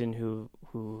Stockton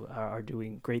who are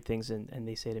doing great things and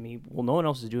they say to me, well, no one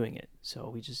else is doing it,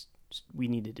 so we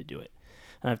needed to do it.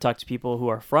 And I've talked to people who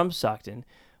are from Stockton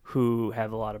who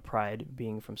have a lot of pride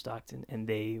being from Stockton, and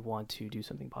they want to do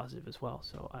something positive as well.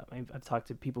 So I've talked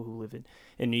to people who live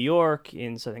in New York,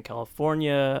 in Southern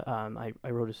California. I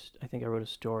think I wrote a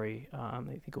story, I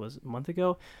think it was a month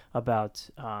ago, about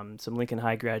some Lincoln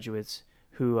High graduates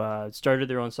who started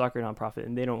their own soccer nonprofit,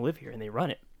 and they don't live here, and they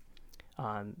run it.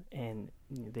 And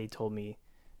they told me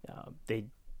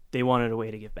they wanted a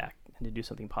way to give back and to do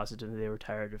something positive. They were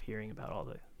tired of hearing about all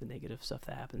the negative stuff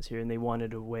that happens here, and they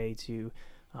wanted a way to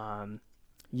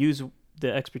use the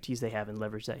expertise they have and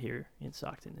leverage that here in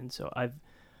Stockton. And so I've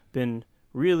been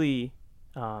really,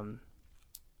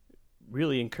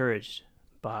 really encouraged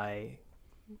by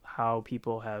how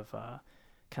people have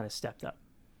kind of stepped up,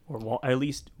 or at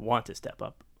least want to step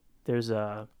up. There's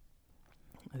a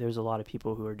lot of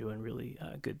people who are doing really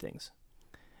good things.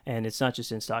 And it's not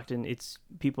just in Stockton, it's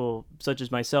people such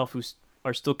as myself who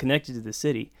are still connected to the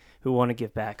city who want to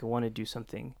give back and want to do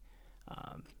something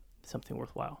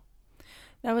worthwhile.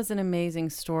 That was an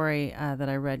amazing story that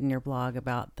I read in your blog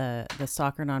about the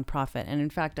soccer nonprofit. And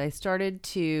in fact, I started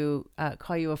to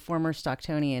call you a former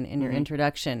Stocktonian in your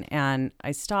introduction. And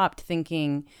I stopped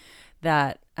thinking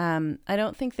that I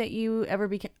don't think that you ever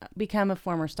become a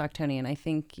former Stocktonian. I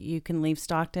think you can leave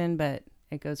Stockton, but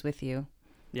it goes with you.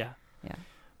 Yeah. Yeah.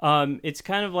 It's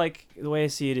kind of like, the way I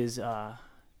see it is,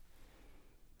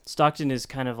 Stockton is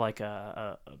kind of like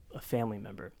a family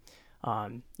member.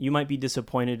 You might be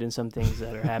disappointed in some things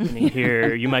that are happening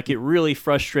here. You might get really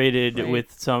frustrated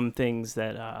with some things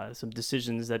that, some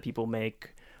decisions that people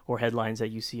make or headlines that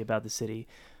you see about the city.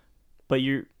 But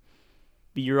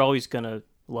you're always gonna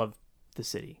love the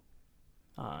city.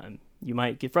 You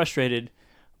might get frustrated,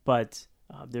 but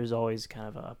there's always kind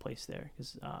of a place there.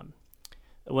 Because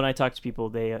when I talk to people,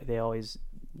 they always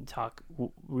talk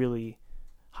really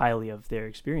highly of their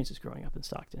experiences growing up in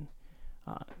Stockton.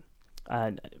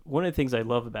 And one of the things I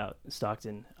love about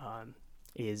Stockton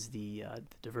is the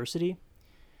diversity.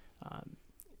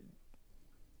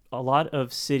 a lot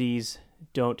of cities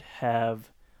don't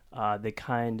have the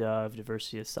kind of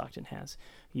diversity that Stockton has.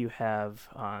 You have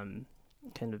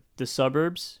kind of the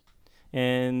suburbs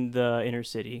and the inner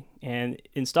city. And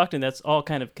in Stockton, that's all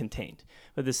kind of contained.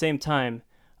 But at the same time,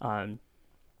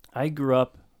 I grew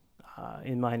up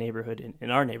in my neighborhood,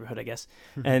 in our neighborhood, I guess,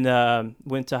 and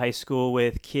went to high school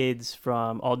with kids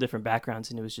from all different backgrounds,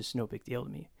 and it was just no big deal to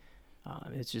me.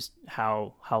 It's just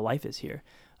how life is here.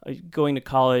 Going to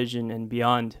college and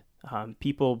beyond,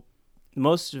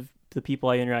 most of the people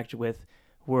I interacted with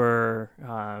were,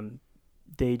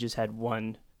 they just had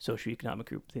one socioeconomic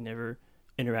group. They never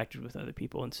interacted with other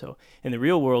people. And so in the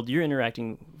real world, you're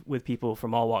interacting with people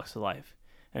from all walks of life.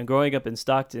 And growing up in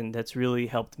Stockton, that's really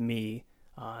helped me.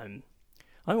 I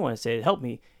don't want to say it helped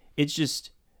me. It's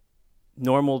just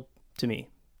normal to me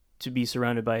to be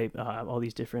surrounded by all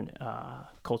these different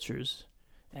cultures.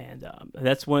 And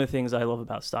that's one of the things I love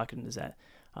about Stockton is that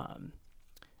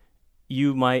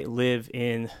you might live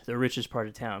in the richest part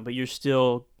of town, but you're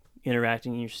still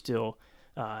interacting. You're still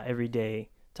every day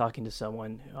talking to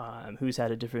someone who's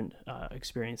had a different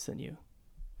experience than you.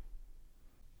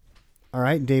 All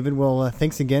right, David. Well,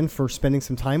 thanks again for spending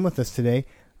some time with us today.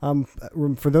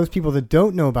 For those people that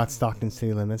don't know about Stockton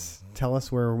City Limits, tell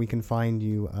us where we can find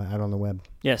you out on the web.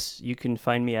 Yes, you can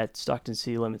find me at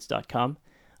StocktonCityLimits.com.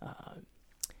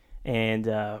 And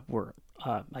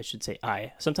I should say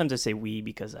sometimes I say we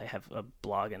because I have a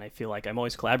blog and I feel like I'm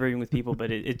always collaborating with people, but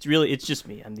it's just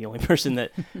me. I'm the only person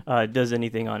that does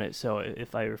anything on it. So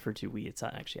if I refer to we, it's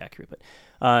not actually accurate. But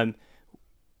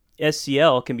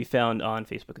SCL can be found on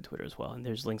Facebook and Twitter as well. And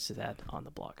there's links to that on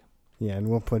the blog. Yeah, and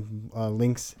we'll put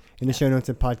links in the show notes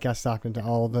at Podcast Stockton to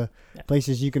all the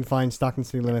places you can find Stockton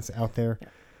City Limits out there. Yeah.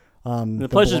 The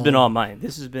pleasure's been all mine.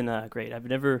 This has been great. I've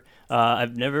never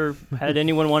had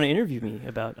anyone want to interview me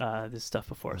about this stuff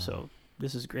before, so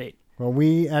this is great. Well,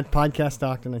 we at Podcast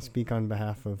Stockton, I speak on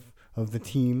behalf of the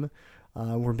team.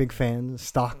 We're big fans.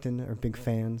 Stockton are big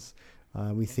fans.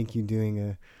 We think you're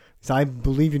doing so I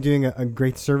believe you're doing a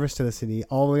great service to the city.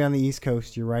 All the way on the East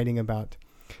Coast, you're writing about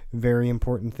very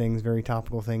important things, very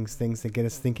topical things that get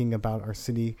us thinking about our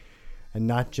city. And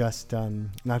not just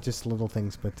little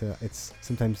things, but it's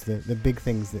sometimes the big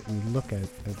things that we look at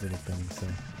as little things. So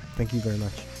thank you very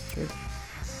much. Sure.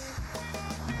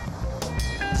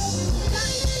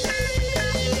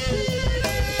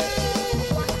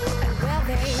 Well,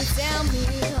 they tell me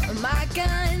my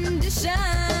condition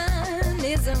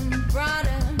isn't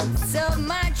products of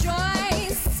my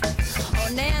choice. Oh,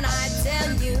 and then I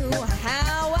tell you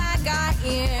how I got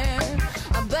here.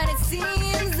 But it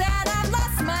seems that I've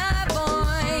lost my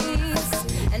voice.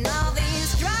 And all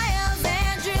these trials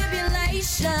and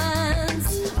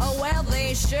tribulations, oh well,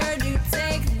 they sure do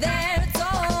take their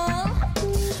toll.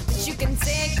 But you can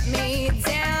take me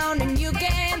down and you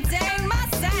can take my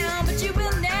sound, but you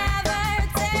will never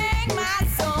take my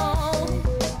soul.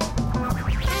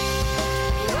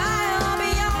 I'll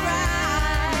be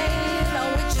alright.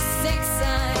 Oh, it just takes a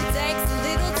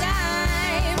little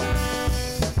time.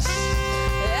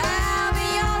 I'll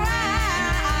be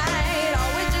alright.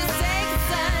 Oh, it just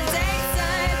takes a little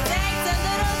time.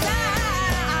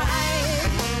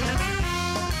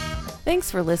 Thanks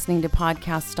for listening to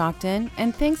Podcast Stockton,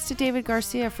 and thanks to David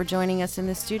Garcia for joining us in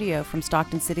the studio from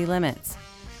Stockton City Limits.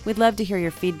 We'd love to hear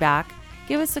your feedback.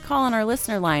 Give us a call on our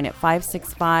listener line at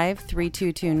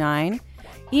 565-3229.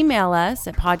 Email us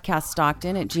at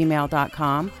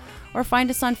podcaststockton@gmail.com, or find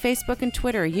us on Facebook and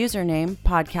Twitter, username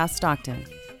Podcast Stockton.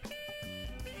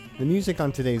 The music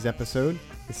on today's episode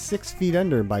is 6 Feet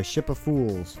Under by Ship of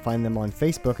Fools. Find them on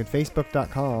Facebook at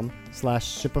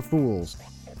facebook.com/shipofools.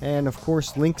 And of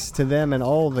course, links to them and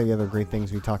all the other great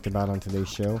things we talked about on today's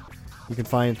show, you can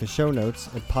find at the show notes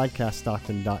at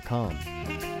podcaststockton.com.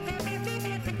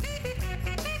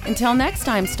 Until next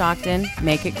time, Stockton,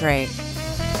 make it great.